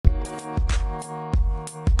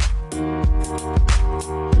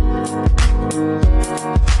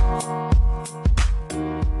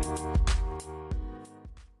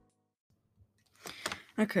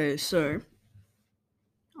Okay, so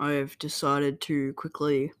I've decided to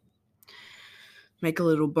quickly make a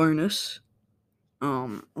little bonus,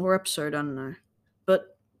 or episode, I don't know.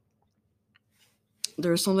 But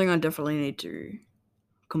there is something I definitely need to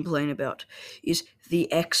complain about, is the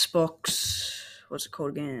Xbox. What's it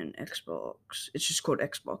called again? Xbox. It's just called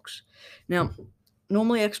Xbox. Now,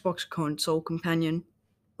 normally Xbox Console Companion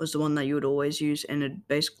was the one that you would always use, and it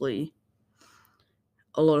basically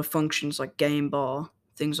a lot of functions like game bar,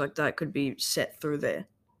 things like that could be set through there.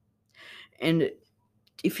 And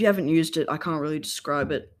if you haven't used it, I can't really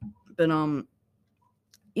describe it, but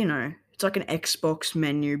it's like an Xbox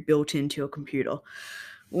menu built into your computer.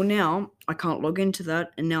 Well, now I can't log into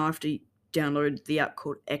that, and now I have to download the app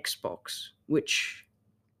called Xbox, which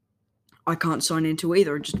I can't sign into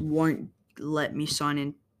either. It just won't let me sign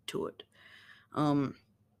into it.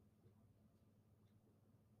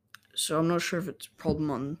 So I'm not sure if it's a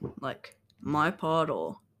problem on like my part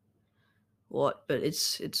or what, but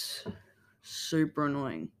it's super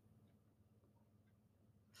annoying.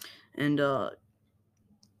 And no,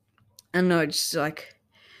 it's like,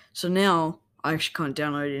 so now I actually can't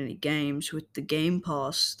download any games with the Game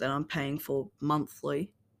Pass that I'm paying for monthly.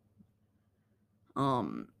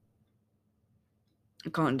 I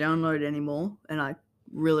can't download anymore, and I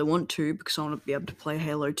really want to because I want to be able to play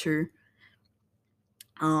Halo 2,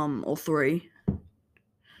 or 3.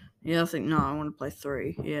 Yeah, I think, no, I want to play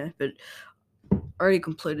 3, yeah, but I already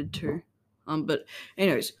completed 2. But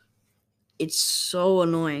anyways, it's so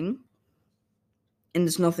annoying, and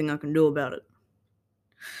there's nothing I can do about it.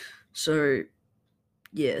 So,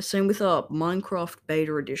 yeah, same with Minecraft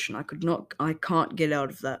Beta Edition. I can't get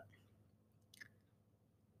out of that.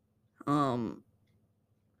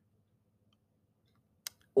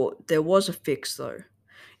 Or there was a fix though.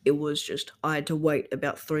 It was just I had to wait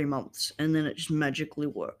about 3 months, and then it just magically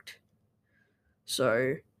worked.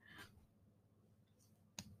 So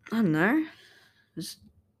I don't know. This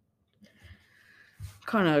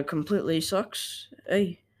kind of completely sucks.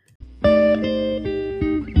 Hey.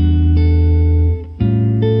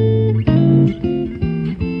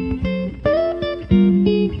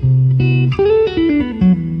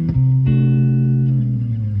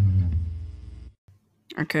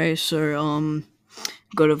 Okay, so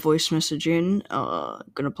got a voice message in.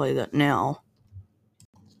 Gonna play that now.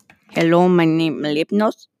 Hello, my name is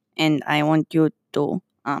Lipnos, and I want you to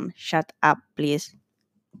shut up, please.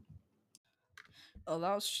 Oh,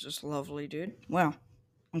 that was just lovely, dude. Wow.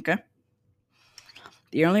 Okay.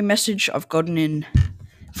 The only message I've gotten in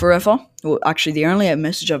forever, well, actually, the only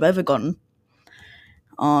message I've ever gotten,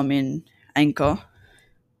 in Anchor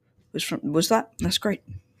was that. That's great.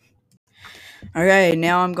 Okay,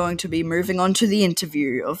 now I'm going to be moving on to the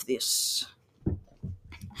interview of this.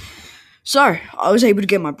 So, I was able to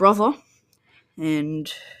get my brother and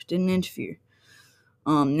did an interview.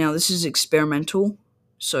 Now this is experimental,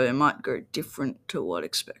 so it might go different to what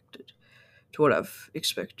I've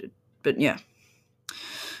expected. But yeah.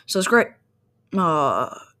 So it's great.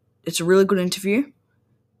 It's a really good interview.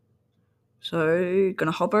 So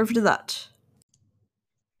gonna hop over to that.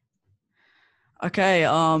 Okay,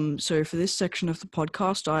 so for this section of the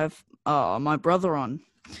podcast, I have my brother on,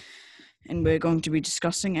 and we're going to be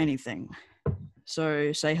discussing anything.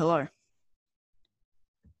 So say hello.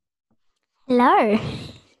 Hello.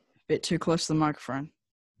 Bit too close to the microphone.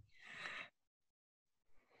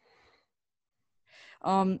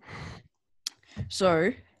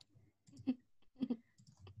 So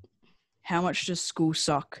how much does school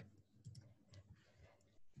suck?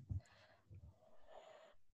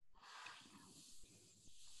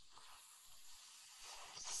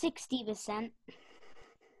 60%.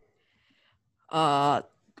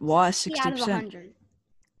 Why 60 out of 60%? 100.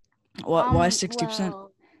 Why 60%?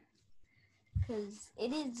 Well, because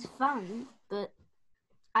it is fun, but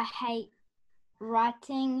I hate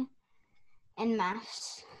writing and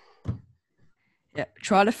maths. Yeah,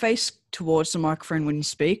 try to face towards the microphone when you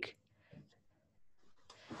speak.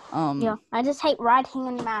 Yeah, I just hate writing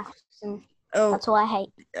and maths, and that's all I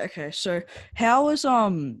hate. Okay, so how has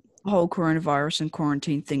the whole coronavirus and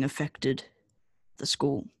quarantine thing affected the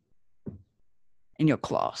school in your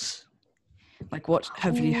class? Like, what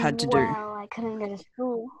have you had to do? Well, I couldn't go to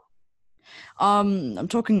school. I'm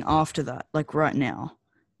talking after that, like right now.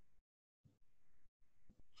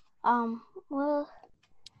 Well,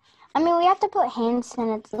 I mean, we have to put hand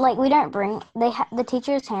sanitizer. Like, we don't bring the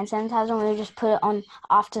teacher's hand sanitizer, and we just put it on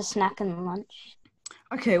after snack and lunch.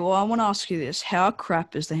 Okay, well, I want to ask you this: how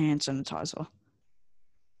crap is the hand sanitizer?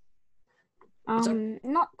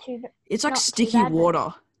 Not too. It's like not sticky too bad,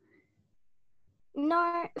 water.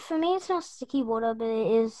 No, for me it's not sticky water, but it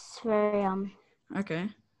is very Okay.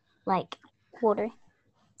 like watery.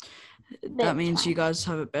 That But means you fine. guys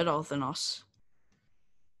have it better than us.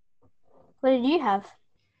 What did you have?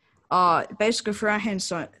 Basically for our hand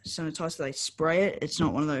sanitizer, they spray it. It's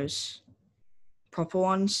not one of those proper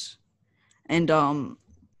ones. And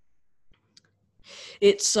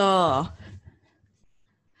it's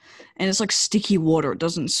like sticky water. It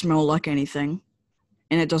doesn't smell like anything.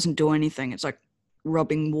 And it doesn't do anything. It's like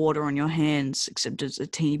rubbing water on your hands, except it's a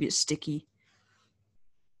teeny bit sticky.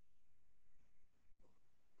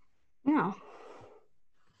 No.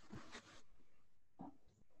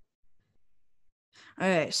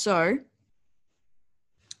 Okay, so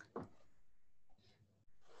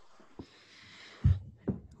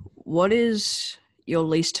what is your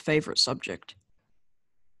least favorite subject?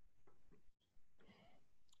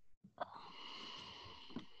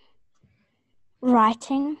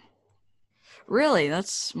 Writing. Really?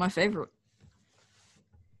 That's my favorite.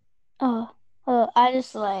 I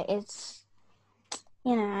just like it's.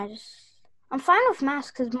 I'm fine with maths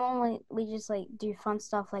because normally we just like do fun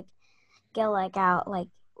stuff like get like out like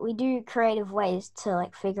we do creative ways to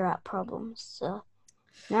like figure out problems. So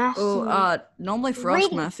maths and Normally for us,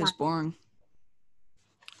 reading math is fun.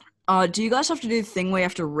 boring. Do you guys have to do the thing where you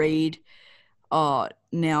have to read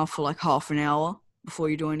now for like half an hour before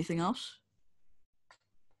you do anything else?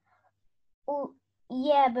 Well,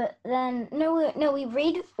 yeah, but then no, we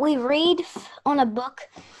read on a book,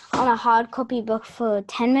 on a hard copy book for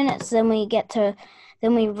 10 minutes. Then we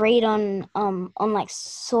read on like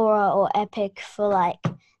Sora or Epic for like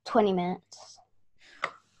 20 minutes.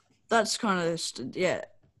 That's kind of yeah.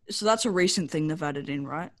 So that's a recent thing they've added in,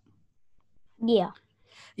 right? Yeah.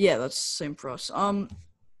 Yeah, that's the same for us.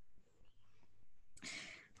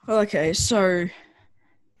 Okay, so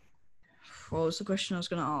what was the question I was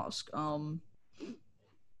gonna ask?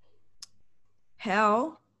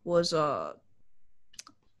 How was how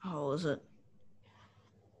was it?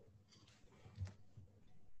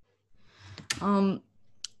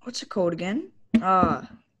 What's it called again? All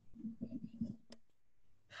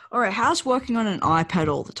right, how's working on an iPad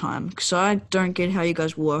all the time? Because I don't get how you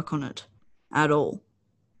guys work on it at all.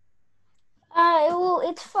 Well,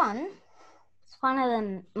 it's fun. It's funner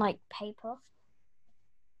than like paper.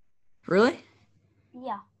 Really?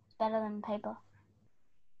 Yeah, it's better than paper.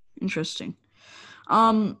 Interesting.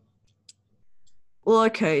 Well,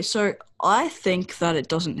 okay, so I think that it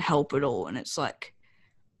doesn't help at all, and it's like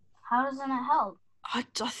How doesn't it help? I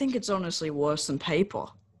think it's honestly worse than paper.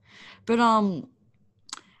 But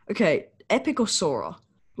okay, Epic or Sora,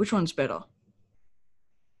 which one's better?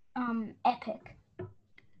 Epic.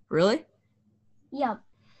 Really? Yeah.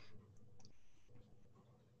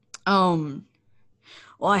 Well,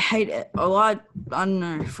 I hate it. Oh, I don't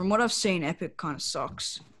know. From what I've seen, Epic kind of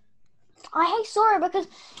sucks. I hate Sora because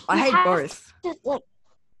I you hate have both. to like.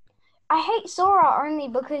 I hate Sora only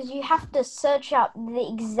because you have to search up the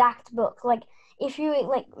exact book. Like, if you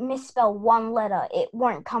like misspell one letter, it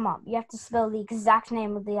won't come up. You have to spell the exact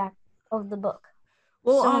name of the book.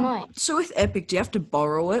 Well, So annoying. so with Epic, do you have to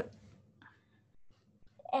borrow it?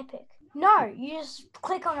 Epic. No, you just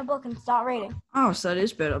click on a book and start reading. Oh, so that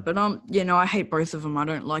is better. But yeah, no, I hate both of them. I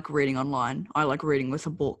don't like reading online. I like reading with a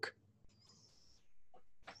book.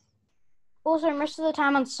 Also, most of the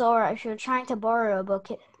time on Sora, if you're trying to borrow a book,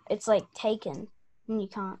 it's like taken, and you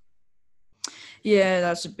can't. Yeah,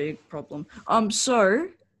 that's a big problem. So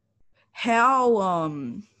how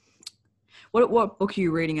what book are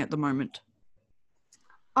you reading at the moment?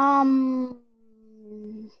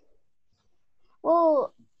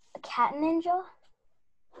 Well, Cat Ninja.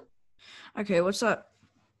 Okay, what's that?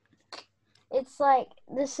 It's like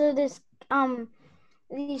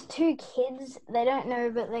these two kids, they don't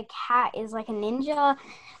know, but the cat is like a ninja,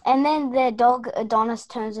 and then their dog Adonis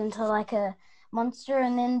turns into like a monster,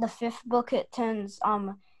 and then the fifth book it turns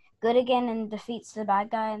good again and defeats the bad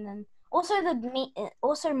guy, and then also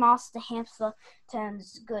Master Hamster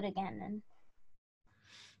turns good again, and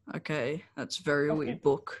Okay, that's a very weird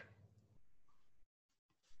book.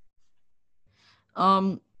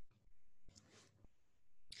 Um.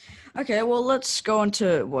 Okay, well, let's go on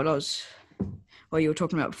to what you were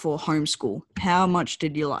talking about before, homeschool. How much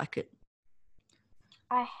did you like it?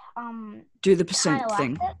 I Do the percent kinda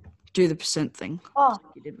thing. liked it. Do the percent thing. Oh,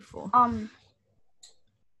 Like you did before.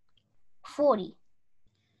 40.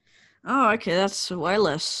 Oh, okay, that's way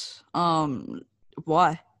less.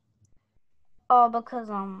 Why? Oh, because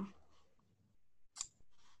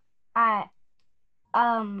I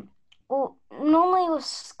well, normally with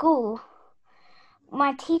school,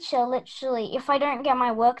 my teacher literally, if I don't get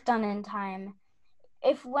my work done in time,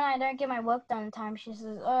 if when I don't get my work done in time, she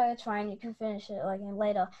says, "Oh, it's fine, you can finish it like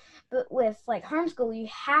later." But with like homeschool, you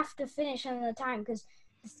have to finish in the time because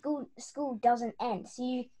the school doesn't end, so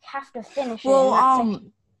you have to finish it in that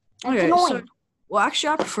section. And it's annoying. Well, actually,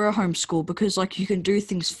 I prefer homeschool because like you can do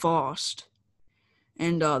things fast,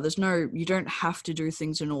 and you don't have to do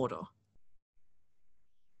things in order.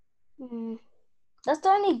 That's the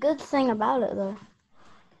only good thing about it, though,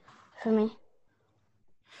 for me.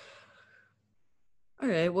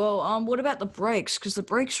 Okay, well, what about the breaks? Because the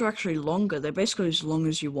breaks are actually longer. They're basically as long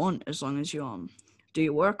as you want, as long as you do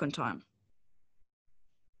your work on time.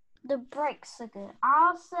 The breaks are good.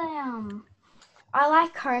 I'll say I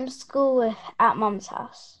like homeschool at Mum's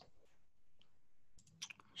house.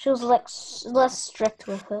 She was like less strict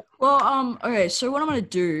with it. Well, okay. So what I'm gonna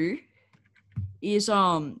do is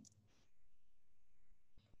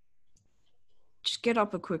just get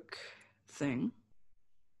up a quick thing.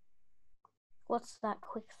 What's that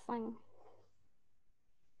quick thing?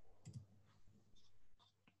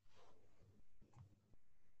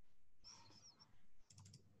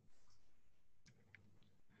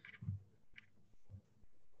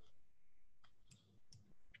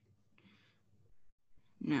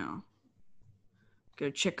 Now, go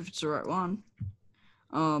check if it's the right one.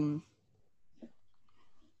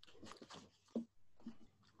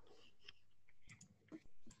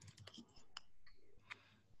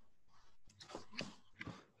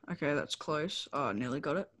 Okay, that's close. Oh, nearly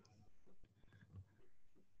got it.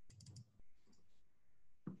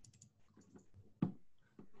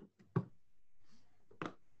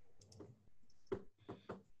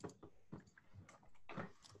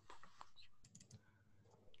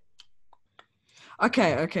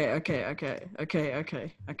 Okay.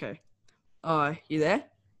 You there?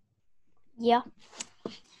 Yeah.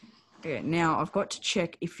 Okay, now I've got to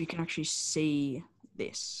check if you can actually see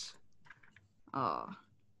this.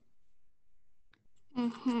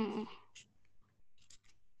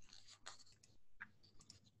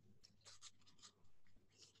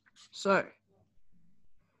 So,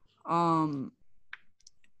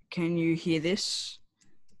 can you hear this?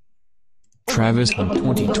 Travis Hunt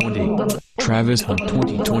 2020. Travis Hunt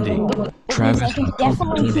 2020. Travis I can Hunt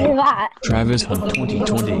definitely 2020. hear that. Travis Hunt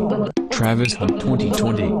 2020. Travis Hunt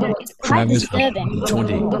 2020. It's quite Travis Hunt disturbing.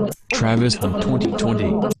 2020. Travis Hunt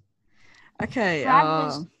 2020. Okay,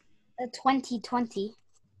 Travis 2020.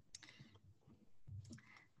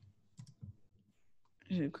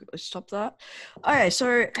 quickly stop that. Okay,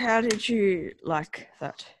 so how did you like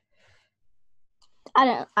that?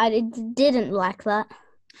 I didn't like that.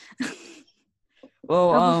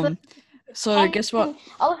 Well, so guess what?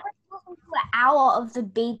 I was listening to an hour of the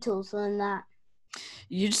Beatles and that.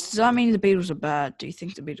 Does that mean the Beatles are bad? Do you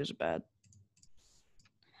think the Beatles are bad?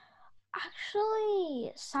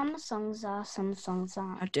 Actually, some songs are, some songs How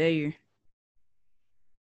aren't. dare you?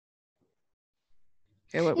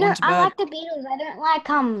 Okay, what No, one's bad? I like the Beatles. I don't like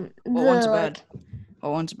What one's bad?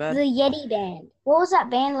 What one's bad? the Yeti band. What was that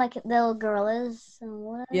band like? The little Gorillas and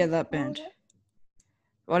whatever. Yeah, that band.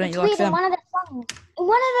 Why don't It's you like weird. them? In one of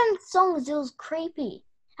them songs, it was creepy.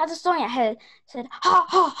 Had the song I heard said ha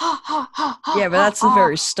ha ha ha ha ha. Yeah, but that's the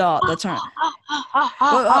very start. That's right.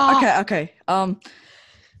 Okay.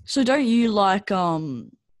 So don't you like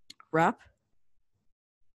rap?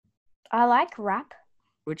 I like rap.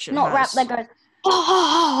 Which it Not rap has. that goes.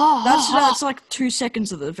 That's like 2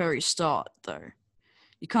 seconds at the very start, though.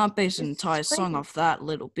 You can't base an entire song off that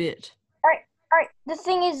little bit. All right. The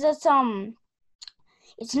thing is that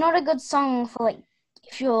it's not a good song for like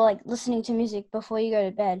if you're like listening to music before you go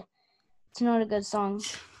to bed. It's not a good song.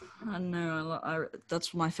 I know.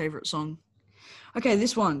 That's my favorite song. Okay,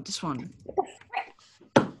 this one.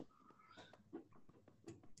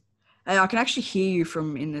 Hey, I can actually hear you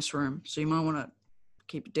from in this room, so you might want to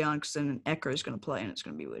keep it down because then an echo is going to play and it's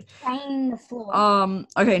going to be weird. Bang the floor.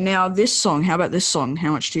 Okay, now this song. How about this song?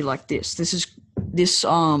 How much do you like this? So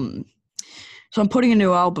I'm putting a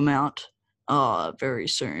new album out very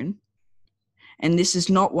soon. And this is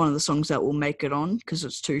not one of the songs that will make it on because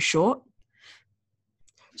it's too short.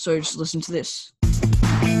 So just listen to this.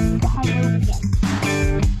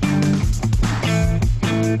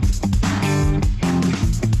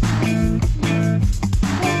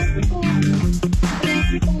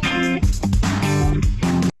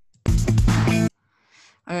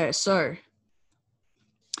 Okay, so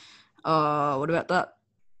what about that?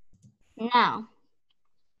 Now,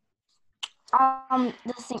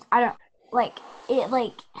 the thing I don't like it.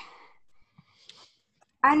 Like,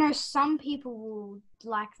 I know some people will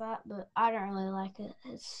like that, but I don't really like it.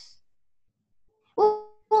 It's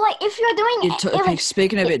like if you're doing You're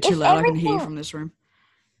speaking a bit too loud. I can hear you from this room.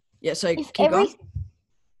 Yeah, so keep going.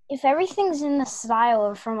 if everything's in the style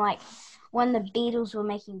of from like when the Beatles were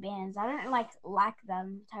making bands, I don't like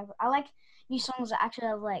them type. I like new songs that actually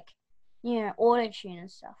have like, auto tune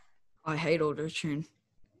and stuff. I hate auto-tune.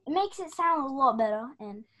 It makes it sound a lot better.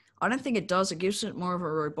 And I don't think it does. It gives it more of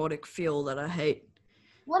a robotic feel that I hate.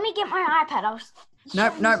 let me get my iPad.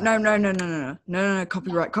 Nope. No.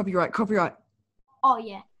 Copyright. Oh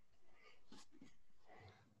yeah.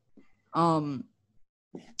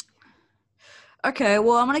 Okay,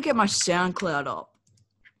 well, I'm gonna get my SoundCloud up.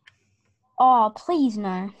 Oh please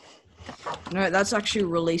no. No, that's actually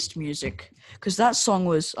released music, because that song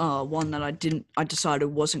was one that I decided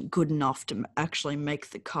wasn't good enough to actually make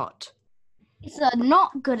the cut. It's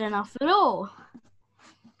not good enough at all.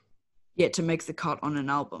 Yet to make the cut on an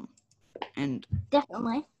album, and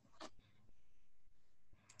Definitely.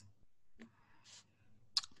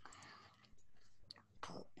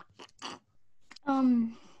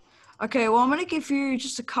 Okay, well, I'm gonna give you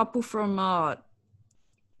just a couple from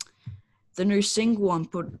the new single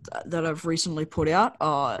that I've recently put out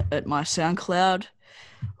at my SoundCloud.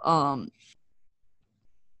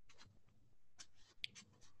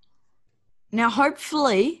 Now,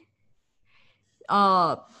 hopefully,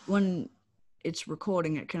 when it's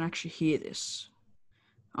recording, it can actually hear this.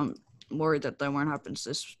 I'm worried that won't happen to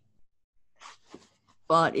this.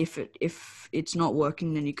 But if it's not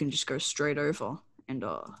working, then you can just go straight over and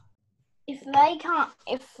if they can't,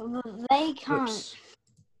 oops.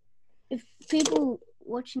 if people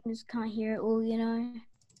watching this can't hear it all,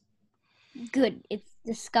 good. It's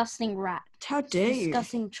disgusting rap. How dare you?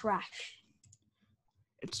 Disgusting trash.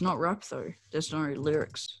 It's not rap though. There's no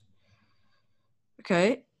lyrics.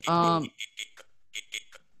 Okay.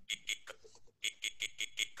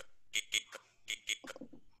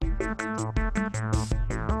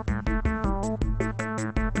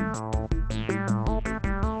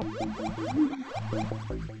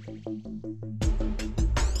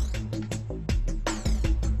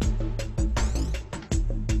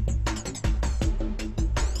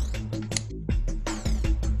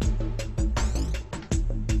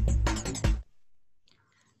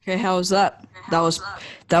 Okay, how was that? That was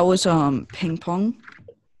ping pong.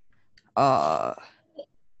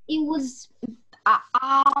 It was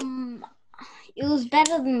it was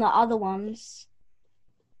better than the other ones.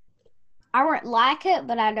 I don't like it,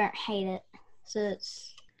 but I don't hate it. So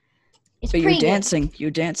it's But pretty you're dancing. You're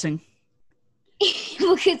dancing.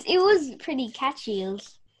 because it was pretty catchy.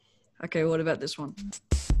 Okay, what about this one?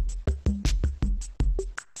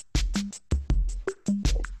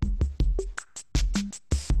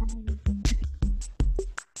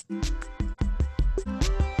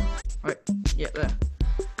 Right, yeah, there.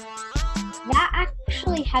 That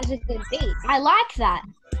actually has a good beat. I like that.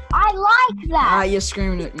 I like that. You're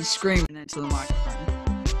screaming it. You're screaming into the microphone.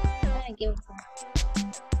 I'm gonna give it to him.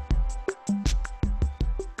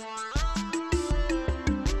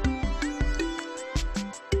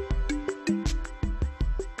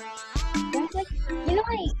 Like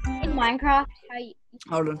in Minecraft, how you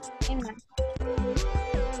Hold on. in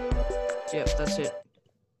Yep, that's it.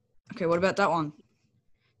 Okay, what about that one?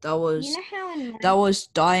 That was you know how in that was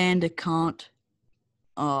Diane DeCant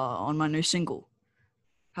on my new single.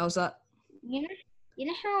 How's that? you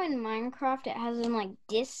know how in Minecraft it has them like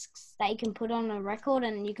discs that you can put on a record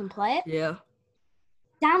and you can play it? Yeah.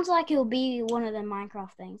 Sounds like it'll be one of the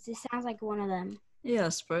Minecraft things. It sounds like one of them. Yeah, I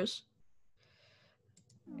suppose.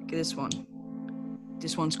 Okay, this one.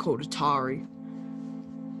 This one's called Atari.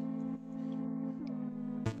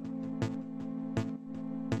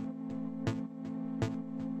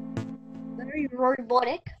 Very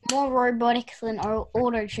robotic, more robotic than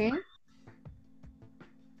auto-tune.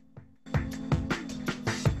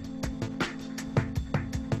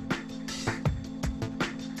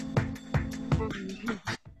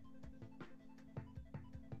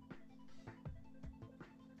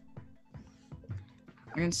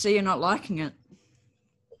 I can see you're not liking it.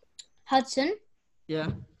 Hudson,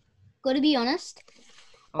 Yeah. gotta be honest.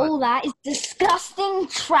 What? All that is disgusting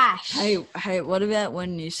trash. Hey, what about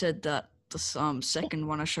when you said that the second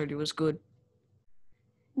one I showed you was good?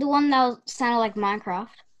 The one that sounded like Minecraft.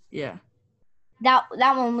 Yeah. That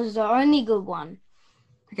one was the only good one.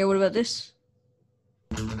 Okay, what about this?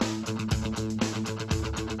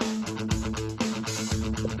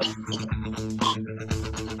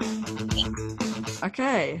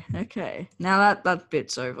 Okay. Now that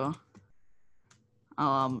bit's over.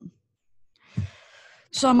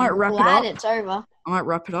 So I might wrap it up. Glad it's over. I might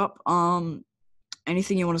wrap it up.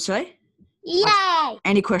 Anything you want to say? Yay!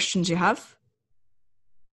 Any questions you have?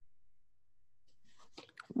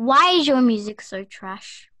 Why is your music so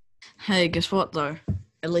trash? Hey, guess what though?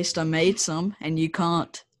 At least I made some, and you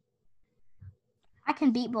can't. I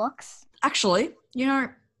can beatbox. Actually,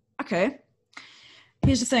 okay.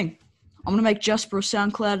 Here's the thing. I'm gonna make Jasper a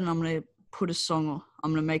SoundCloud, and I'm gonna put a song.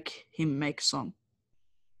 I'm gonna make him make a song.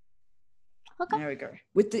 Okay. There we go.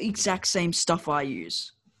 With the exact same stuff I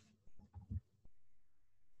use.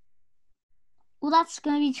 Well, that's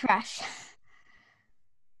gonna be trash.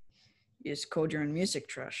 You just called your own music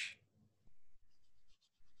trash.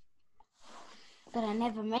 But I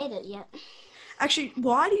never made it yet. Actually,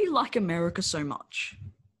 why do you like America so much?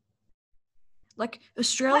 Like,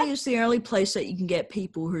 Australia is the only place that you can get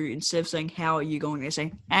people who, instead of saying, how are you going, they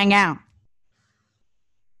say, hang out.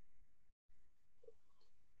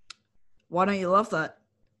 Why don't you love that?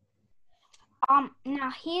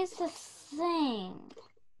 Now here's the thing.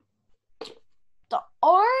 The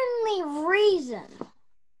only reason,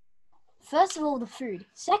 first of all, the food.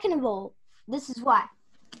 Second of all, this is why.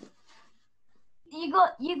 You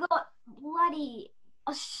got bloody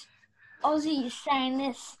Aussies saying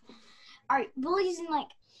this. Alright, bullies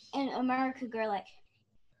in America go like,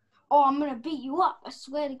 oh, I'm gonna beat you up, I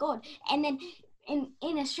swear to God. And then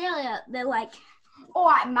in Australia, they're like,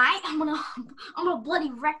 alright, mate, I'm gonna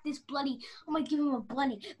bloody wreck this bloody, I'm gonna give him a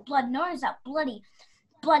bloody blood nose, that bloody.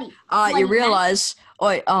 You realize,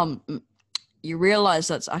 you realize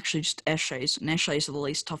that's actually just essays, and essays are the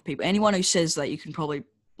least tough people. Anyone who says that, you can probably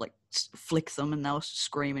flick them and they'll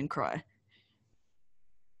scream and cry.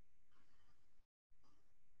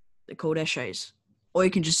 They're called essays. Or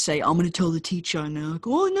you can just say, I'm going to tell the teacher, and they're like,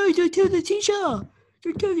 oh no, don't tell the teacher!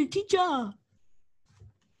 Don't tell the teacher!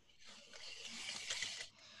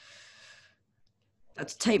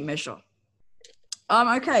 That's a tape measure.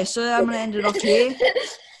 Okay, so I'm going to end it off here. You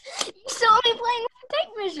saw me playing with a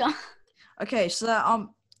tape measure. Okay, so that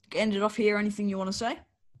end it off here. Anything you want to say?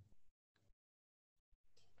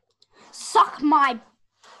 Suck my...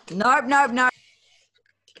 Nope.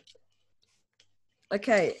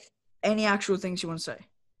 Okay, any actual things you want to say?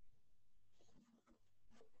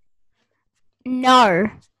 No.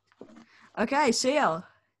 Okay, see ya.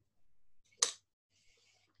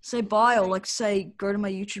 Say bye, or say go to my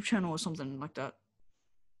YouTube channel or something like that.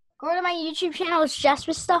 Go to my YouTube channel, it's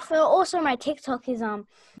Jasper stuff. Also, my TikTok is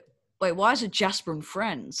Wait, why is it Jasper and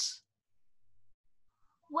Friends?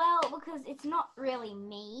 Well, because it's not really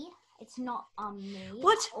me. It's not me.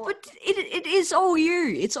 What? But it is all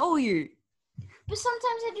you. It's all you. But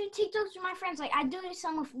sometimes I do TikToks with my friends. Like I do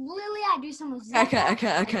some with Lily. I do some with Zach.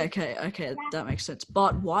 Okay. That makes sense.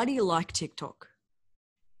 But why do you like TikTok?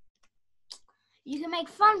 You can make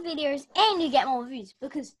fun videos and you get more views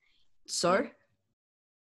because. So.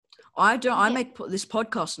 I don't. I make this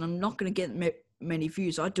podcast and I'm not going to get many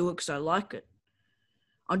views. I do it because I like it.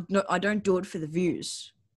 I don't do it for the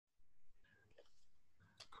views.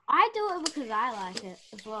 I do it because I like it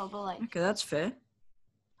as well. But okay, that's fair.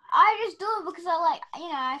 I just do it because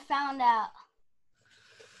I found out.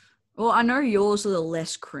 Well, I know yours are the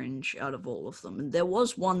less cringe out of all of them, and there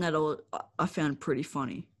was one that I found pretty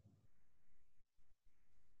funny.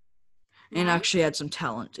 And actually had some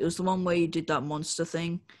talent. It was the one where you did that monster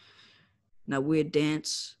thing. That weird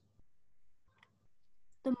dance.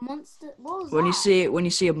 The monster? What was when that? When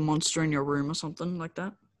you see a monster in your room or something like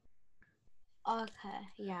that. Okay,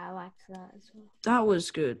 yeah, I liked that as well. That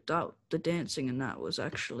was good. The dancing in that was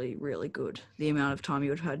actually really good. The amount of time you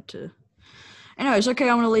would have had to... Anyways, okay,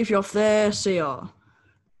 I'm going to leave you off there. See ya.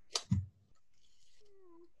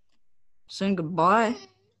 Saying goodbye?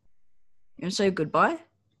 You going to say goodbye?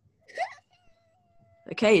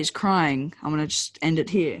 Okay, he's crying. I'm going to just end it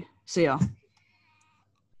here. See ya.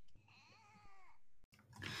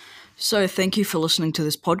 So thank you for listening to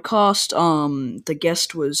this podcast. The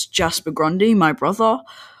guest was Jasper Grundy, my brother.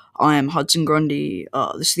 I am Hudson Grundy.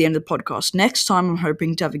 This is the end of the podcast. Next time, I'm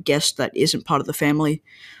hoping to have a guest that isn't part of the family.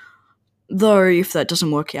 Though, if that doesn't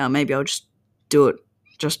work out, maybe I'll just do it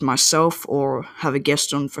just myself or have a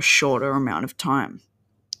guest on for a shorter amount of time.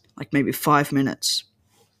 Like maybe 5 minutes.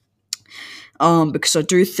 Because I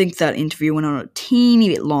do think that interview went on a teeny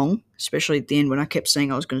bit long, especially at the end when I kept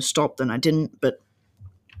saying I was going to stop, then I didn't, but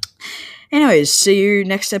anyways, see you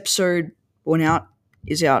next episode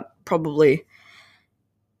is out probably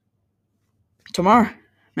tomorrow,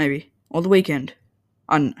 maybe, or the weekend.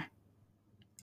 I don't know.